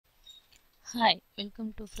Hi,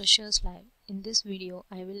 welcome to Freshers Live. In this video,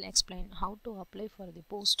 I will explain how to apply for the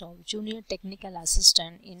post of Junior Technical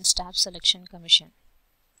Assistant in Staff Selection Commission.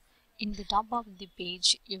 In the top of the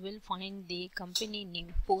page, you will find the company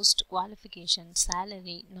name, post, qualification,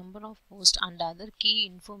 salary, number of posts and other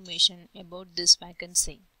key information about this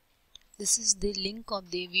vacancy. This is the link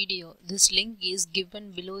of the video. This link is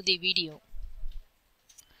given below the video.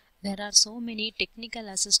 There are so many technical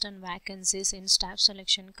assistant vacancies in Staff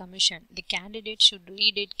Selection Commission. The candidate should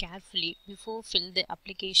read it carefully before fill the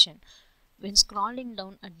application. When scrolling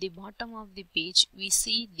down at the bottom of the page, we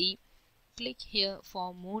see the click here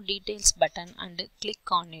for more details button and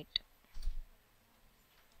click on it.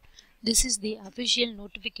 This is the official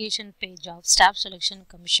notification page of Staff Selection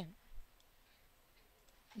Commission.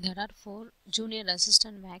 There are 4 junior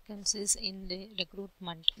assistant vacancies in the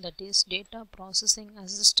recruitment, that is data processing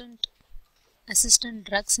assistant, assistant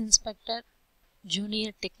drugs inspector,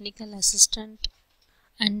 junior technical assistant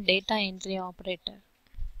and data entry operator.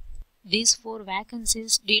 These 4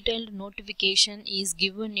 vacancies detailed notification is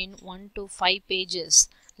given in 1 to 5 pages.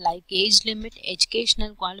 Like age limit,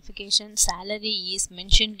 educational qualification, salary is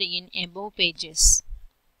mentioned in above pages.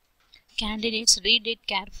 Candidates read it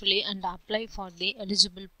carefully and apply for the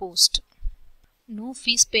eligible post. No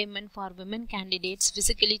fees payment for women candidates,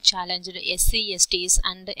 physically challenged, SC, STs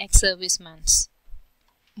and ex-servicemen.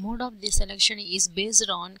 Mode of the selection is based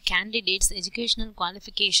on candidates' educational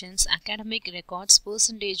qualifications, academic records,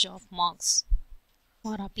 percentage of marks.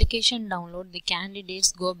 For application download, the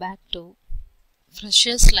candidates go back to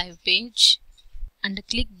Freshers Live page and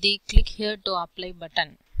click the Click Here to Apply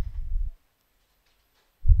button.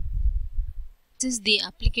 This is the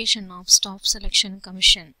application of Staff Selection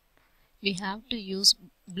Commission. We have to use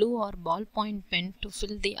blue or ballpoint pen to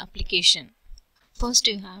fill the application. First,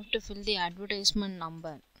 you have to fill the advertisement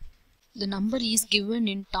number. The number is given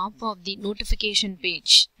in top of the notification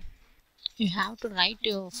page. You have to write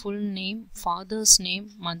your full name, father's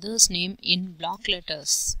name, mother's name in block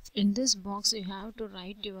letters. In this box, you have to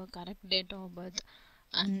write your correct date of birth,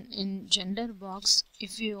 and in gender box,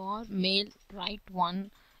 if you are male, write 1.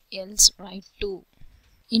 Else write 2.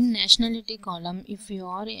 In nationality column, if you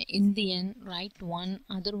are Indian, write 1,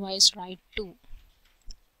 otherwise write 2.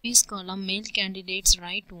 Fees column, male candidates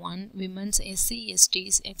write 1, women's SC,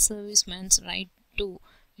 STs, ex-servicemen write 2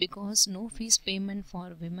 because no fees payment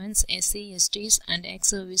for women's SC, STs and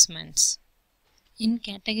ex-servicemen. In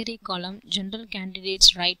category column, general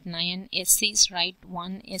candidates write 9, SCs write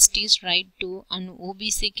 1, STs write 2 and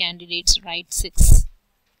OBC candidates write 6.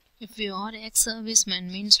 If you are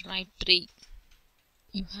ex-serviceman means write 3.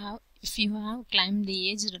 If you have claimed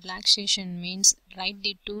the age relaxation means write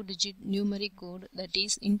the 2-digit numeric code, that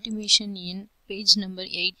is intimation, in page number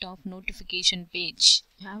 8 of notification page.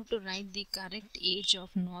 You have to write the correct age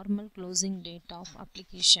of normal closing date of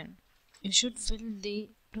application. You should fill the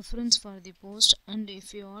preference for the post, and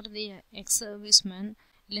if you are the ex-serviceman,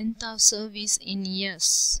 length of service in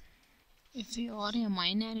years. If you are a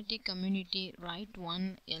minority community, write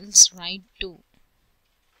 1, else write 2.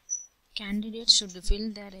 Candidates should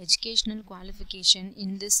fill their educational qualification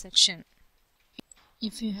in this section.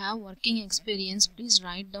 If you have working experience, please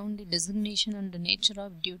write down the designation and the nature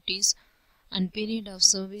of duties and period of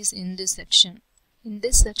service in this section. In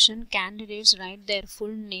this section, candidates write their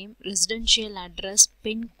full name, residential address,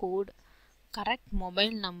 PIN code, correct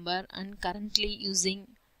mobile number and currently using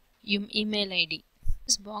email ID.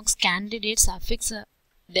 This box, candidates affix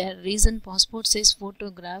their recent passport size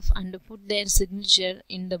photograph and put their signature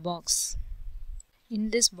in the box. In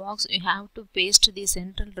this box, you have to paste the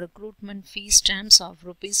central recruitment fee stamps of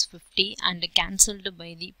 ₹50 and cancelled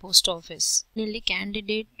by the post office. Finally,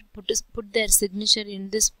 candidate put their signature in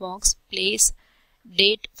this box, place,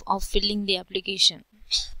 date of filling the application.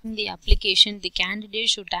 In the application, the candidate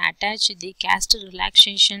should attach the caste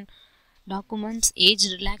relaxation documents, age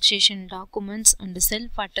relaxation documents and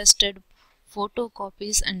self-attested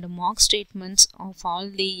photocopies and mark statements of all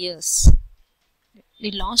the years.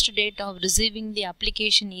 The last date of receiving the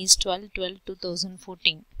application is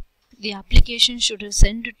 12/12/2014. The application should be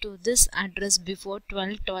sent to this address before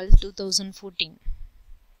 12/12/2014.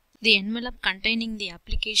 The envelope containing the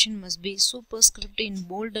application must be superscribed in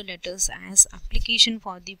bold letters as application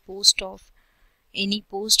for the post of any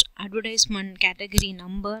post, advertisement category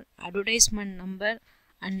number, advertisement number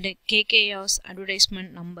and KKR's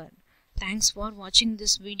advertisement number. Thanks for watching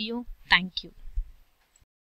this video. Thank you.